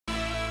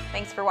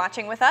Thanks for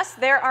watching with us.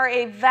 There are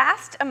a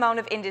vast amount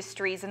of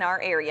industries in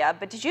our area,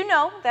 but did you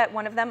know that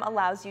one of them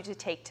allows you to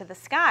take to the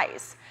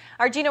skies?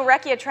 Our Gino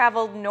Recchia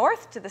traveled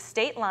north to the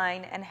state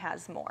line and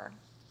has more.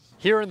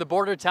 Here in the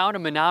border town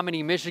of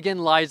Menominee, Michigan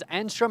lies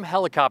Enstrom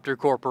Helicopter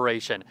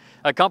Corporation,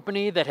 a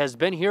company that has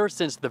been here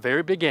since the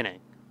very beginning.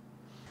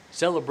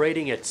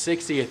 Celebrating its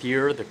 60th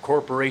year, the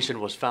corporation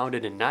was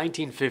founded in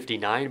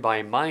 1959 by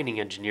a mining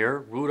engineer,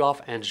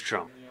 Rudolph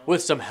Enstrom.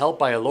 With some help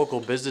by a local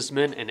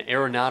businessman and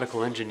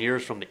aeronautical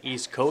engineers from the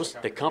East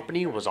Coast, the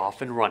company was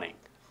off and running.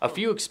 A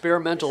few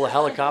experimental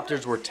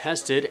helicopters were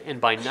tested,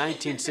 and by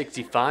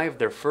 1965,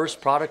 their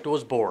first product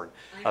was born,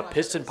 a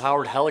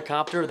piston-powered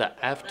helicopter, the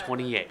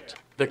F-28.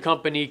 The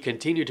company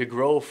continued to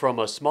grow from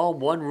a small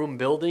one-room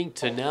building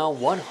to now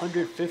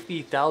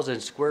 150,000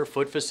 square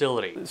foot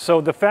facility. So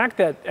the fact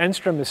that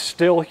Enstrom is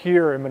still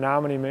here in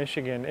Menominee,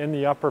 Michigan in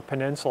the Upper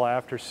Peninsula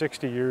after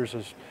 60 years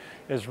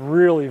is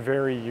really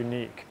very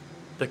unique.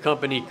 The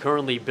company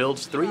currently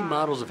builds 3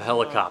 models of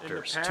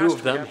helicopters. 2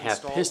 of them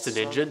have piston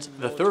engines.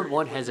 The third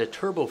one has a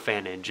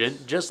turbofan engine,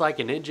 just like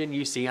an engine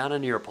you see on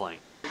an airplane.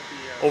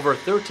 Over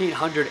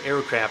 1,300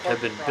 aircraft have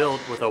been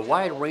built with a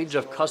wide range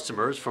of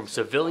customers from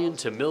civilian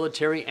to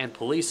military and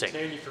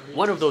policing.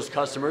 One of those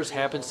customers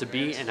happens to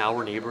be in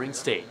our neighboring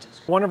state.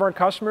 One of our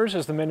customers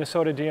is the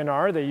Minnesota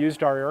DNR. They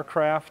used our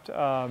aircraft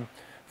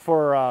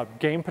for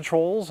game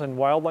patrols and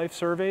wildlife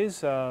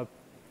surveys,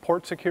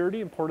 port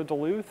security in Port of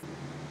Duluth.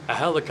 A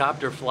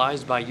helicopter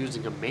flies by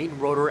using a main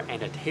rotor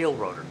and a tail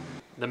rotor.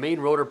 The main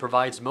rotor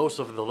provides most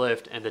of the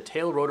lift, and the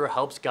tail rotor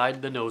helps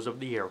guide the nose of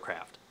the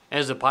aircraft.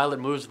 As the pilot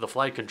moves to the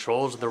flight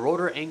controls, the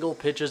rotor angle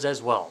pitches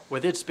as well.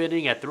 With it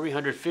spinning at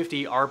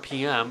 350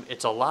 RPM,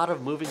 it's a lot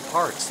of moving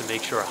parts to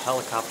make sure a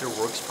helicopter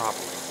works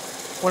properly.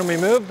 When we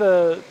move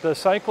the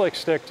cyclic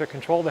stick to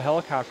control the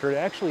helicopter, it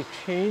actually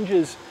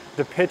changes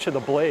the pitch of the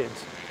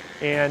blades.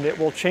 And it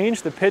will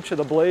change the pitch of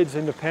the blades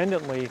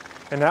independently,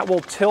 and that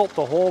will tilt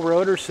the whole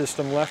rotor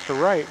system left to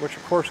right, which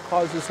of course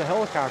causes the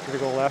helicopter to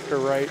go left or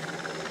right,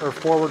 or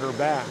forward or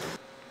back.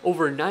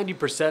 Over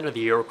 90% of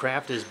the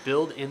aircraft is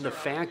built in the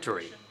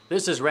factory.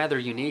 This is rather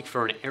unique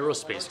for an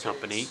aerospace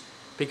company.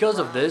 Because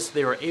of this,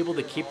 they are able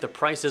to keep the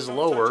prices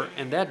lower,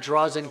 and that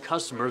draws in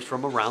customers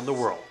from around the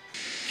world.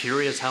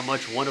 Curious how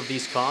much one of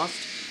these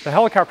costs? The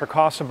helicopter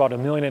costs about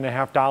 $1.5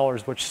 million,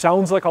 which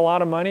sounds like a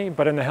lot of money,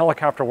 but in the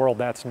helicopter world,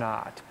 that's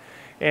not.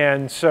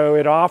 And so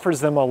it offers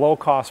them a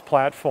low-cost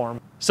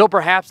platform. So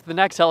perhaps the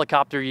next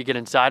helicopter you get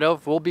inside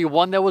of will be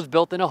one that was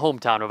built in a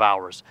hometown of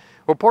ours.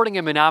 Reporting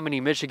in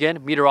Menominee, Michigan,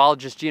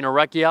 meteorologist Gino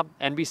Recchia,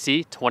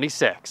 NBC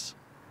 26.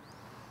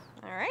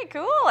 All right,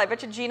 cool. I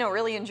bet you Gino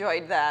really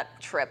enjoyed that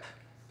trip.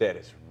 That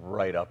is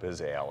right up his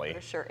alley.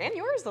 For sure. And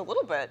yours a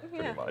little bit.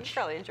 Pretty much. You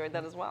probably enjoyed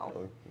that as well.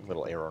 A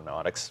little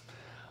aeronautics.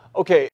 Okay.